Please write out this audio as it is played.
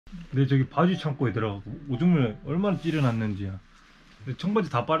내 저기 바지 창고에 들어가고 오줌을 얼마나 찌려놨는지야. 근데 청바지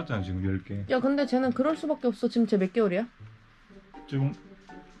다 빨았잖아 지금 10개. 야 근데 쟤는 그럴 수밖에 없어. 지금 쟤 몇 개월이야? 지금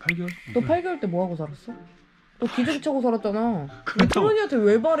 8개월? 너 8개월 때 뭐하고 살았어? 너 기저귀 차고 살았잖아. 왜 티몬이한테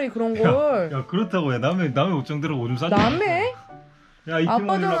왜 바래 그런 걸? 야 그렇다고 해. 남의 옷장 들어가 오줌 싸지. 남의? 야 이티몬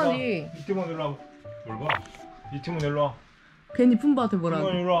아빠잖아 일로 니. 와봐. 이티몬 일로 와. 뭘 봐? 이티몬 일로 와. 괜히 품바한테 뭐라고.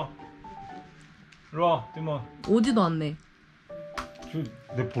 티몬 일로 와. 일로 와 티몬. 오지도 않네.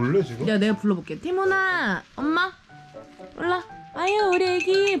 내 볼래 지금? 야 내가 불러볼게. 티몬아 엄마 올라. 아유 우리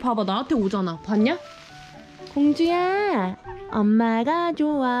애기 봐봐 나한테 오잖아. 봤냐? 공주야 엄마가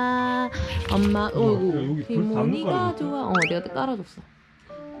좋아. 엄마 어이구 티몬이가 좋아. 내가 깔아줬어.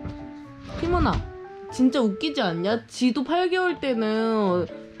 티몬아 진짜 웃기지 않냐? 지도 8개월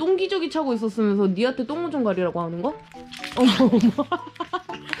때는 똥기저귀 차고 있었으면서 니한테 똥 좀 가리라고 하는 거? 어머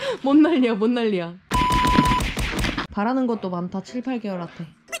뭔 난리야 뭔 난리야. 바라는 것도 많다. 7, 8개월한테.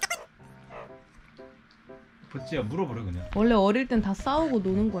 버찌야 물어버려 그냥. 원래 어릴 땐 다 싸우고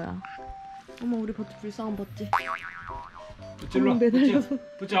노는 거야. 어머 우리 버찌 불쌍한 버찌. 버찌 일로 와. 매달려서.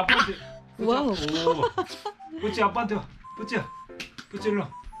 버찌 아빠한테. 와우. 버찌 아빠한테 와. 버찌야. 버찌 일로 와.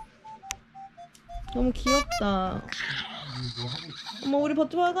 너무 귀엽다. 어머 우리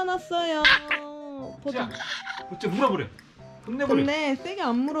버찌 화가 났어요. 버찌 물어버려. 혼내버려. 근데 세게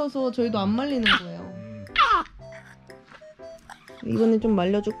안 물어서 저희도 안 말리는 거예요. 이번엔 좀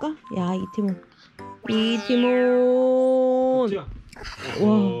말려줄까? 야 이티몬. 이티몬. 버찌야.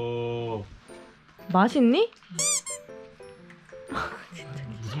 와. 맛있니?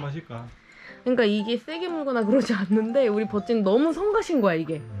 무슨 맛일까? 그러니까 이게 세게 물거나 그러지 않는데 우리 버찌는 너무 성가신 거야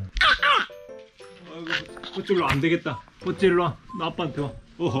이게. 아이고 버찌 일로 안 되겠다. 버찌 일로 와. 나 아빠한테 와.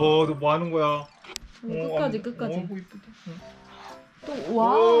 어허 너 뭐 하는 거야? 끝까지 끝까지. 어이구 이쁘다. 또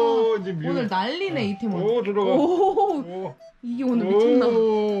와. 이제 오늘 난리네 이티몬. 오 들어가. 오. 이게 오늘 미쳤나?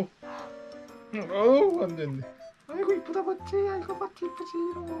 어우 안 됐네. 아이고 이쁘다 버찌. 아이고 버찌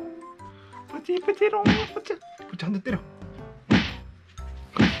이쁘지롱. 버찌 이쁘지롱. 버찌 한 대 때려.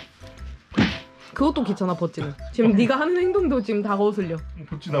 그것도 귀찮아 버찌는. 지금 네가 하는 행동도 지금 다 거슬려.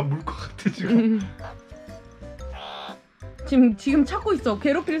 버찌 나 물 것 같아 지금. 지금 찾고 있어.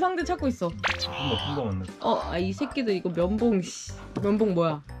 괴롭힐 상대 찾고 있어. 품바 왔네. 이 새끼들 이거 면봉 씨. 면봉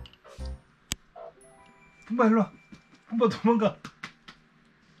뭐야? 품바 일로 와. 품바 도망가.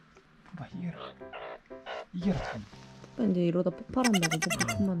 품바 이겨라. 이제 이러다 폭발한다고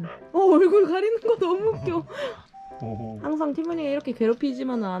폭발하면. 얼굴 가리는 거 너무 웃겨. 오호. 항상 티몬이가 이렇게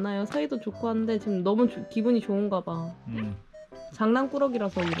괴롭히지만은 않아요. 사이도 좋고 한데 지금 너무 기분이 좋은가 봐.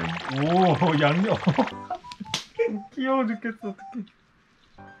 장난꾸러기라서 이래. 오 양념. 귀여워 죽겠어 어떡해.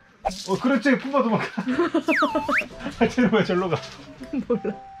 그렇지 품바 도망가. 쟤는 왜 절로 가?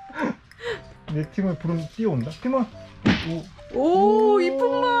 몰라. 내 팀은 부름 뛰어온다. 팀은 오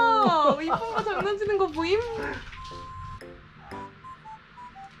이쁜마. 이쁜마 장난치는 거 보임?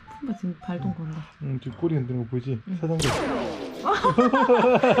 이쁜마 지금 발동 건다. 지금 꼬리 흔드는 거 보이지? 사장님.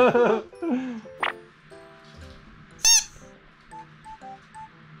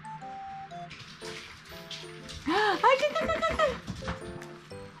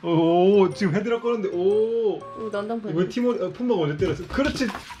 오 지금 헤드락 꺼는데 오 난장판. 왜 티몬 품바가 언제 때렸어? 그렇지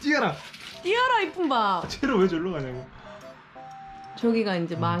뛰어라. 뛰어라 이쁜마. 쟤를 왜 절로 가냐고. 저기가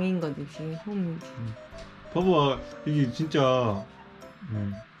이제 망인 거지 지금 홈이지. 봐봐 이게 진짜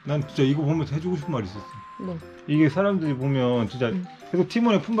난 진짜 이거 보면서 해주고 싶은 말이 있었어. 뭐? 이게 사람들이 보면 진짜 계속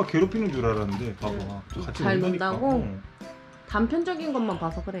티몬의 품바 괴롭히는 줄 알았는데 봐봐 같이 잘 논다니까. 논다고? 단편적인 것만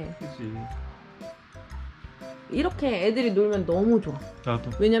봐서 그래. 그치. 이렇게 애들이 놀면 너무 좋아.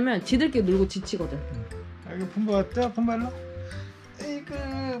 나도. 왜냐면 지들끼리 놀고 지치거든. 여기 품바 왔죠? 품바 일로.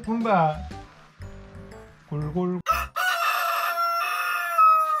 에이그 품바 골골.